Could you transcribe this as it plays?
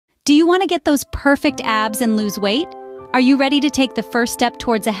want to get those perfect abs and lose weight? Are you ready to take the first step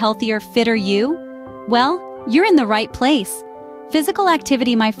towards a healthier, fitter you? Well, you're in the right place. Physical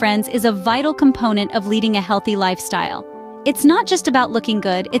activity, my friends, is a vital component of leading a healthy lifestyle. It's not just about looking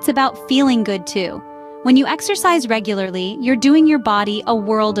good, it's about feeling good too. When you exercise regularly, you're doing your body a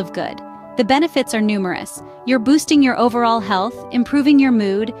world of good. The benefits are numerous. You're boosting your overall health, improving your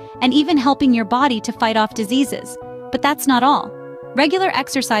mood, and even helping your body to fight off diseases. But that's not all. Regular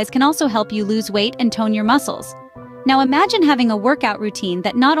exercise can also help you lose weight and tone your muscles. Now imagine having a workout routine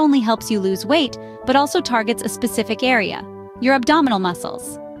that not only helps you lose weight, but also targets a specific area, your abdominal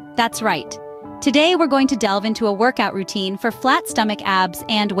muscles. That's right. Today we're going to delve into a workout routine for flat stomach abs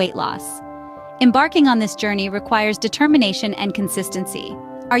and weight loss. Embarking on this journey requires determination and consistency.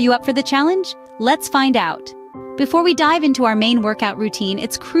 Are you up for the challenge? Let's find out. Before we dive into our main workout routine,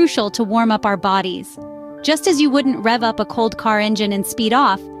 it's crucial to warm up our bodies. Just as you wouldn't rev up a cold car engine and speed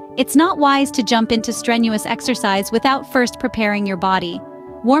off, it's not wise to jump into strenuous exercise without first preparing your body.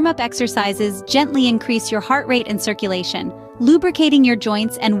 Warm-up exercises gently increase your heart rate and circulation, lubricating your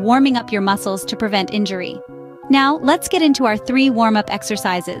joints and warming up your muscles to prevent injury. Now, let's get into our 3 warm-up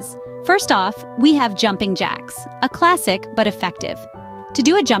exercises. First off, we have jumping jacks, a classic but effective. To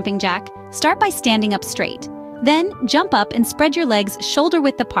do a jumping jack, start by standing up straight. Then, jump up and spread your legs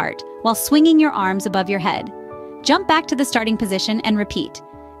shoulder-width apart while swinging your arms above your head. Jump back to the starting position and repeat.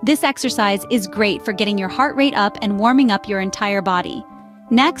 This exercise is great for getting your heart rate up and warming up your entire body.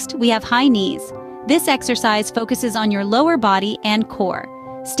 Next, we have high knees. This exercise focuses on your lower body and core.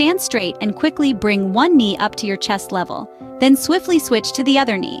 Stand straight and quickly bring one knee up to your chest level, then swiftly switch to the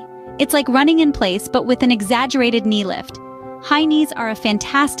other knee. It's like running in place but with an exaggerated knee lift. High knees are a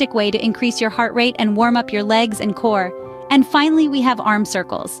fantastic way to increase your heart rate and warm up your legs and core. And finally, we have arm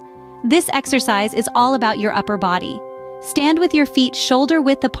circles. This exercise is all about your upper body. Stand with your feet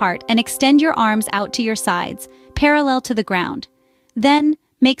shoulder-width apart and extend your arms out to your sides, parallel to the ground. Then,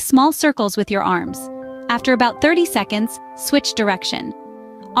 make small circles with your arms. After about 30 seconds, switch direction.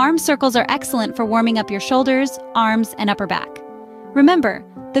 Arm circles are excellent for warming up your shoulders, arms, and upper back. Remember,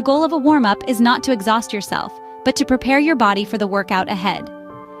 the goal of a warm-up is not to exhaust yourself, but to prepare your body for the workout ahead.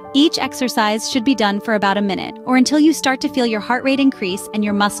 Each exercise should be done for about a minute, or until you start to feel your heart rate increase and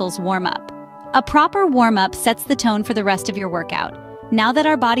your muscles warm up. A proper warm-up sets the tone for the rest of your workout. Now that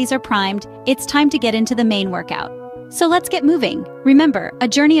our bodies are primed, it's time to get into the main workout. So let's get moving. Remember, a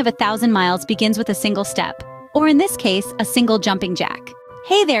journey of 1,000 miles begins with a single step, or in this case, a single jumping jack.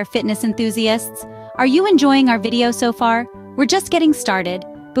 Hey there, fitness enthusiasts! Are you enjoying our video so far? We're just getting started.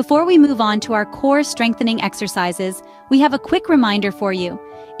 Before we move on to our core strengthening exercises, we have a quick reminder for you.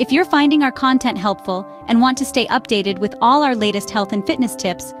 If you're finding our content helpful and want to stay updated with all our latest health and fitness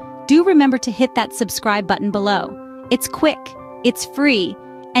tips, do remember to hit that subscribe button below. It's quick, it's free,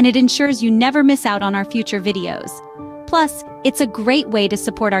 and it ensures you never miss out on our future videos. Plus, it's a great way to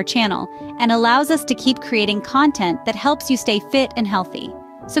support our channel and allows us to keep creating content that helps you stay fit and healthy.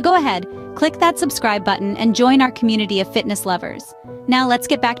 So go ahead, click that subscribe button and join our community of fitness lovers. Now let's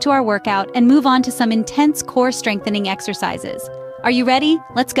get back to our workout and move on to some intense core strengthening exercises. Are you ready?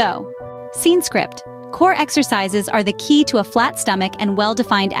 Let's go. Scene script. Core exercises are the key to a flat stomach and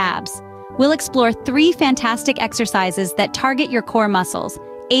well-defined abs. We'll explore 3 fantastic exercises that target your core muscles,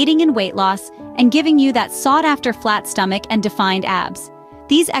 aiding in weight loss and giving you that sought-after flat stomach and defined abs.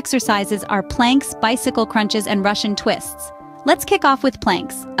 These exercises are planks, bicycle crunches, and Russian twists. Let's kick off with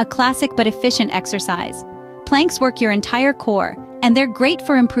planks, a classic but efficient exercise. Planks work your entire core, and they're great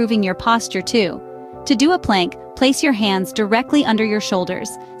for improving your posture too. To do a plank, place your hands directly under your shoulders,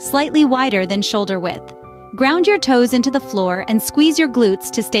 slightly wider than shoulder width. Ground your toes into the floor and squeeze your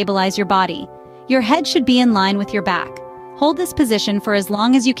glutes to stabilize your body. Your head should be in line with your back. Hold this position for as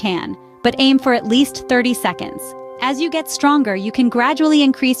long as you can, but aim for at least 30 seconds. As you get stronger, you can gradually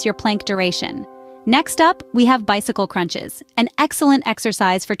increase your plank duration. Next up, we have bicycle crunches, an excellent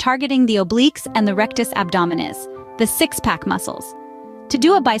exercise for targeting the obliques and the rectus abdominis, the six-pack muscles. To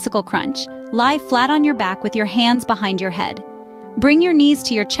do a bicycle crunch, lie flat on your back with your hands behind your head. Bring your knees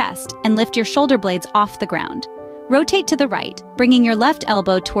to your chest and lift your shoulder blades off the ground. Rotate to the right, bringing your left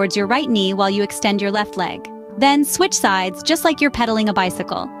elbow towards your right knee while you extend your left leg. Then switch sides just like you're pedaling a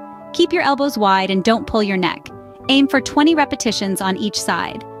bicycle. Keep your elbows wide and don't pull your neck. Aim for 20 repetitions on each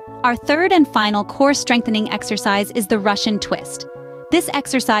side. Our third and final core strengthening exercise is the Russian twist. This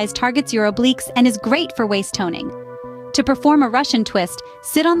exercise targets your obliques and is great for waist toning. To perform a Russian twist,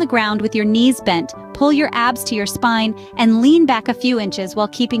 sit on the ground with your knees bent, pull your abs to your spine, and lean back a few inches while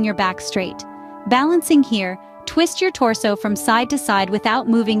keeping your back straight. Balancing here, twist your torso from side to side without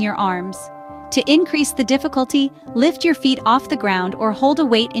moving your arms. To increase the difficulty, lift your feet off the ground or hold a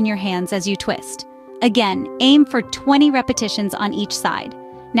weight in your hands as you twist. Again, aim for 20 repetitions on each side.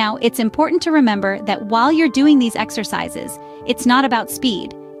 Now, it's important to remember that while you're doing these exercises, it's not about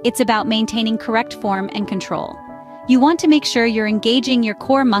speed, it's about maintaining correct form and control. You want to make sure you're engaging your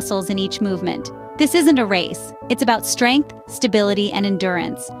core muscles in each movement. This isn't a race, it's about strength, stability, and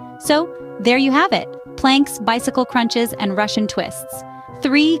endurance. So, there you have it, planks, bicycle crunches, and Russian twists.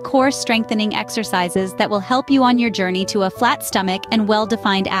 3 core strengthening exercises that will help you on your journey to a flat stomach and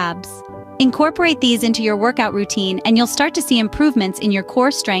well-defined abs. Incorporate these into your workout routine and you'll start to see improvements in your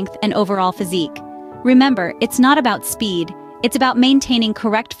core strength and overall physique. Remember, it's not about speed, it's about maintaining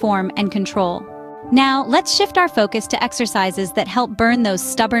correct form and control. Now, let's shift our focus to exercises that help burn those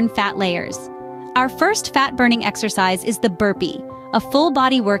stubborn fat layers. Our first fat-burning exercise is the burpee, a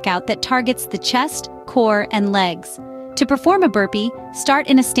full-body workout that targets the chest, core, and legs. To perform a burpee, start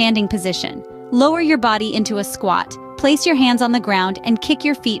in a standing position. Lower your body into a squat, place your hands on the ground, and kick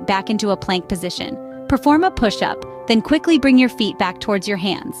your feet back into a plank position. Perform a push-up, then quickly bring your feet back towards your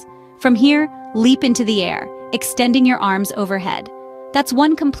hands. From here, leap into the air, extending your arms overhead. That's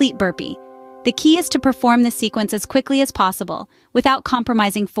one complete burpee. The key is to perform this sequence as quickly as possible, without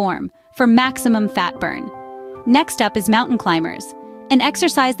compromising form, for maximum fat burn. Next up is mountain climbers, an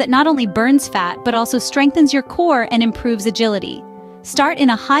exercise that not only burns fat but also strengthens your core and improves agility. Start in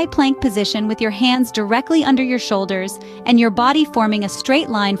a high plank position with your hands directly under your shoulders and your body forming a straight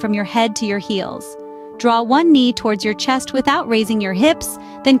line from your head to your heels. Draw one knee towards your chest without raising your hips,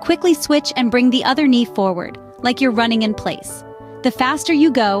 then quickly switch and bring the other knee forward, like you're running in place. The faster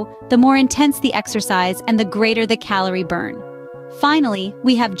you go, the more intense the exercise and the greater the calorie burn. Finally,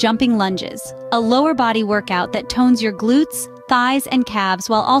 we have jumping lunges, a lower body workout that tones your glutes, thighs, and calves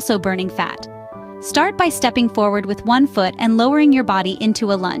while also burning fat. Start by stepping forward with one foot and lowering your body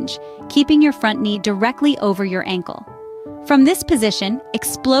into a lunge, keeping your front knee directly over your ankle. From this position,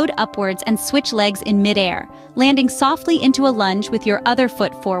 explode upwards and switch legs in midair, landing softly into a lunge with your other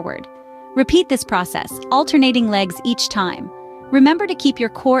foot forward. Repeat this process, alternating legs each time. Remember to keep your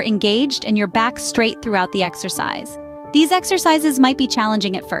core engaged and your back straight throughout the exercise. These exercises might be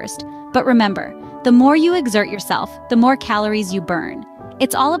challenging at first, but remember, the more you exert yourself, the more calories you burn.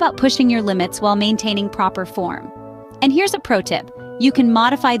 It's all about pushing your limits while maintaining proper form. And here's a pro tip. You can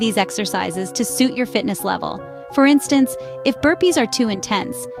modify these exercises to suit your fitness level. For instance, if burpees are too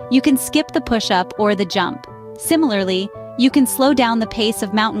intense, you can skip the push-up or the jump. Similarly, you can slow down the pace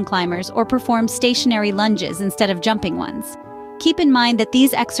of mountain climbers or perform stationary lunges instead of jumping ones. Keep in mind that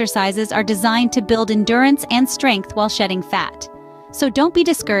these exercises are designed to build endurance and strength while shedding fat. So don't be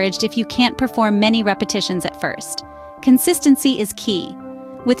discouraged if you can't perform many repetitions at first. Consistency is key.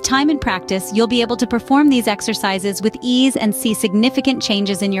 With time and practice, you'll be able to perform these exercises with ease and see significant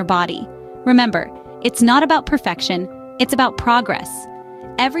changes in your body. Remember, it's not about perfection, it's about progress.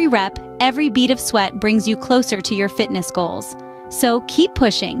 Every rep, every bead of sweat brings you closer to your fitness goals. So keep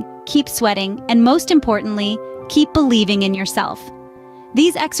pushing, keep sweating, and most importantly, keep believing in yourself.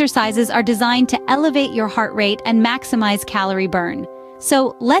 These exercises are designed to elevate your heart rate and maximize calorie burn.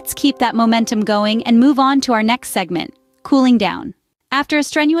 So let's keep that momentum going and move on to our next segment, cooling down. After a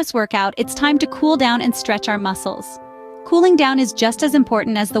strenuous workout, it's time to cool down and stretch our muscles. Cooling down is just as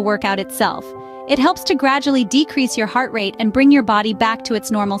important as the workout itself. It helps to gradually decrease your heart rate and bring your body back to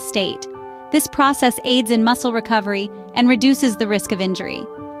its normal state. This process aids in muscle recovery and reduces the risk of injury.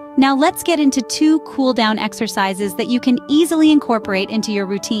 Now let's get into 2 cool-down exercises that you can easily incorporate into your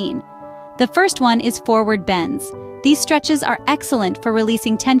routine. The first one is forward bends. These stretches are excellent for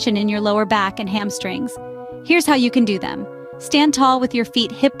releasing tension in your lower back and hamstrings. Here's how you can do them. Stand tall with your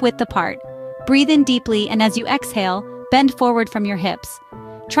feet hip-width apart. Breathe in deeply, and as you exhale, bend forward from your hips.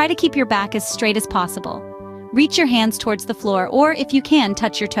 Try to keep your back as straight as possible. Reach your hands towards the floor, or if you can,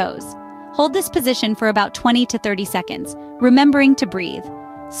 touch your toes. Hold this position for about 20 to 30 seconds, remembering to breathe.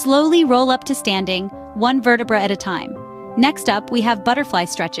 Slowly roll up to standing, one vertebra at a time. Next up, we have butterfly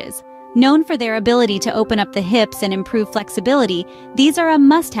stretches. Known for their ability to open up the hips and improve flexibility, these are a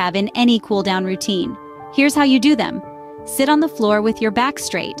must-have in any cool-down routine. Here's how you do them. Sit on the floor with your back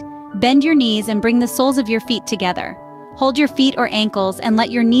straight. Bend your knees and bring the soles of your feet together. Hold your feet or ankles and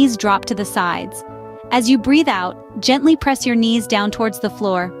let your knees drop to the sides. As you breathe out, gently press your knees down towards the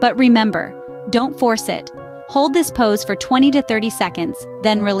floor, but remember, don't force it. Hold this pose for 20 to 30 seconds,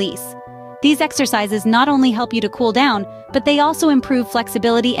 then release. These exercises not only help you to cool down, but they also improve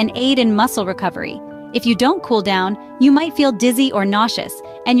flexibility and aid in muscle recovery. If you don't cool down, you might feel dizzy or nauseous,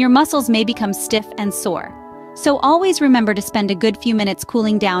 and your muscles may become stiff and sore. So always remember to spend a good few minutes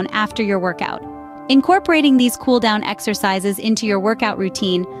cooling down after your workout. Incorporating these cool-down exercises into your workout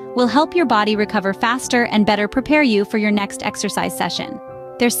routine will help your body recover faster and better prepare you for your next exercise session.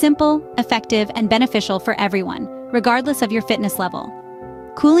 They're simple, effective, and beneficial for everyone, regardless of your fitness level.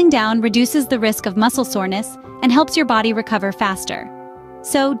 Cooling down reduces the risk of muscle soreness and helps your body recover faster.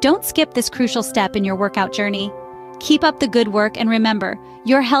 So don't skip this crucial step in your workout journey. Keep up the good work, and remember,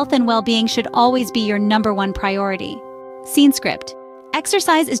 your health and well-being should always be your #1 priority. Scene script.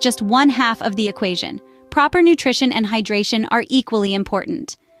 Exercise is just one half of the equation. Proper nutrition and hydration are equally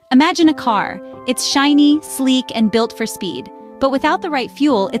important. Imagine a car. It's shiny, sleek, and built for speed. But without the right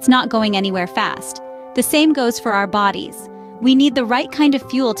fuel, it's not going anywhere fast. The same goes for our bodies. We need the right kind of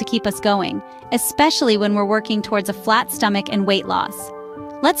fuel to keep us going, especially when we're working towards a flat stomach and weight loss.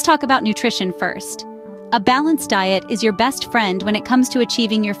 Let's talk about nutrition first. A balanced diet is your best friend when it comes to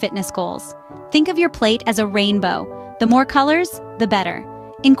achieving your fitness goals. Think of your plate as a rainbow. The more colors, the better.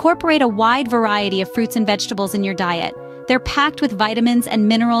 Incorporate a wide variety of fruits and vegetables in your diet. They're packed with vitamins and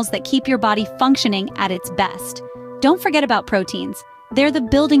minerals that keep your body functioning at its best. Don't forget about proteins. They're the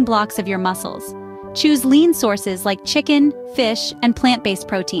building blocks of your muscles. Choose lean sources like chicken, fish, and plant-based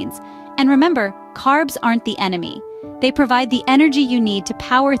proteins. And remember, carbs aren't the enemy. They provide the energy you need to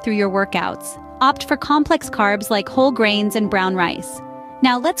power through your workouts. Opt for complex carbs like whole grains and brown rice.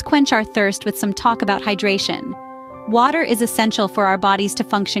 Now let's quench our thirst with some talk about hydration. Water is essential for our bodies to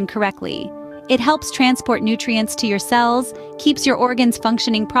function correctly. It helps transport nutrients to your cells, keeps your organs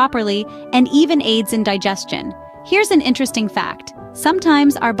functioning properly, and even aids in digestion. Here's an interesting fact.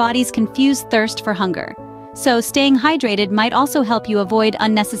 Sometimes our bodies confuse thirst for hunger. So staying hydrated might also help you avoid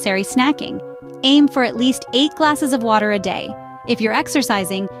unnecessary snacking. Aim for at least 8 glasses of water a day. If you're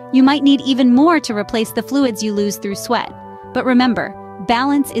exercising, you might need even more to replace the fluids you lose through sweat. But remember,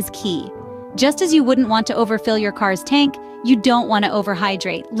 balance is key. Just as you wouldn't want to overfill your car's tank, you don't want to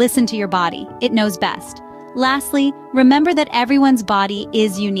overhydrate. Listen to your body. It knows best. Lastly, remember that everyone's body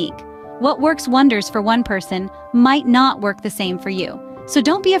is unique. What works wonders for one person might not work the same for you. So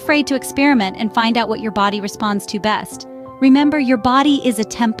don't be afraid to experiment and find out what your body responds to best. Remember, your body is a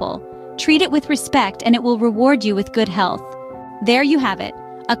temple. Treat it with respect and it will reward you with good health. There you have it,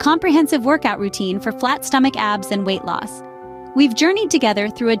 a comprehensive workout routine for flat stomach, abs, and weight loss. We've journeyed together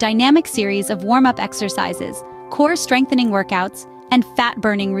through a dynamic series of warm-up exercises, core strengthening workouts, and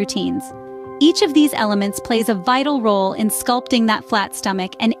fat-burning routines. Each of these elements plays a vital role in sculpting that flat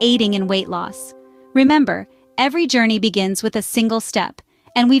stomach and aiding in weight loss. Remember, every journey begins with a single step,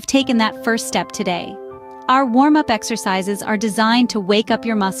 and we've taken that first step today. Our warm-up exercises are designed to wake up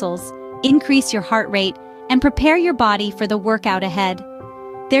your muscles, increase your heart rate, and prepare your body for the workout ahead.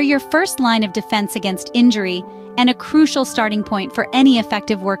 They're your first line of defense against injury and a crucial starting point for any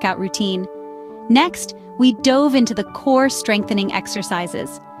effective workout routine. Next, we dove into the core strengthening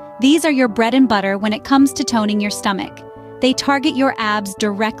exercises. These are your bread and butter when it comes to toning your stomach. They target your abs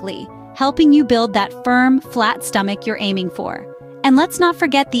directly, helping you build that firm, flat stomach you're aiming for. And let's not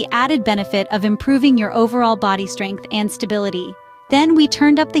forget the added benefit of improving your overall body strength and stability. Then we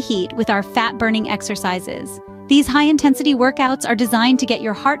turned up the heat with our fat-burning exercises. These high-intensity workouts are designed to get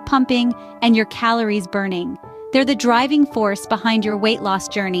your heart pumping and your calories burning. They're the driving force behind your weight loss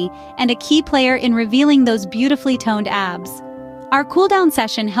journey and a key player in revealing those beautifully toned abs. Our cool-down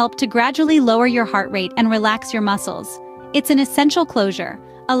session helped to gradually lower your heart rate and relax your muscles. It's an essential closure,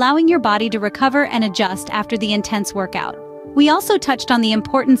 allowing your body to recover and adjust after the intense workout. We also touched on the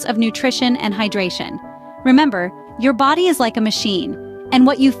importance of nutrition and hydration. Remember, your body is like a machine, and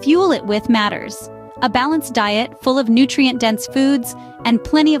what you fuel it with matters. A balanced diet full of nutrient-dense foods and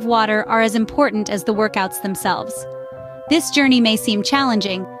plenty of water are as important as the workouts themselves. This journey may seem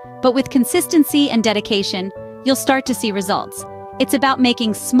challenging, but with consistency and dedication, you'll start to see results. It's about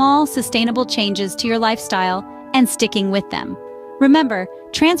making small, sustainable changes to your lifestyle and sticking with them. Remember,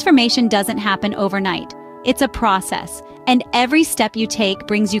 transformation doesn't happen overnight. It's a process, and every step you take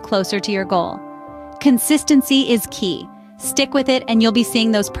brings you closer to your goal. Consistency is key. Stick with it and you'll be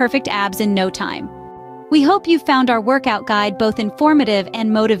seeing those perfect abs in no time. We hope you found our workout guide both informative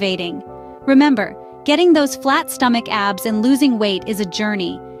and motivating. Remember, getting those flat stomach abs and losing weight is a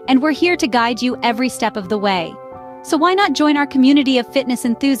journey, and we're here to guide you every step of the way. So why not join our community of fitness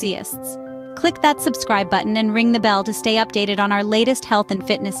enthusiasts? Click that subscribe button and ring the bell to stay updated on our latest health and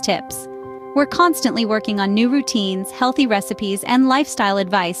fitness tips. We're constantly working on new routines, healthy recipes, and lifestyle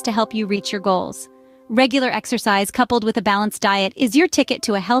advice to help you reach your goals. Regular exercise coupled with a balanced diet is your ticket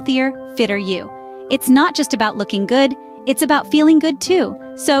to a healthier, fitter you. It's not just about looking good, it's about feeling good too.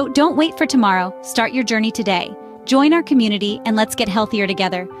 So don't wait for tomorrow, start your journey today. Join our community and let's get healthier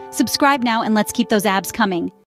together. Subscribe now and let's keep those abs coming.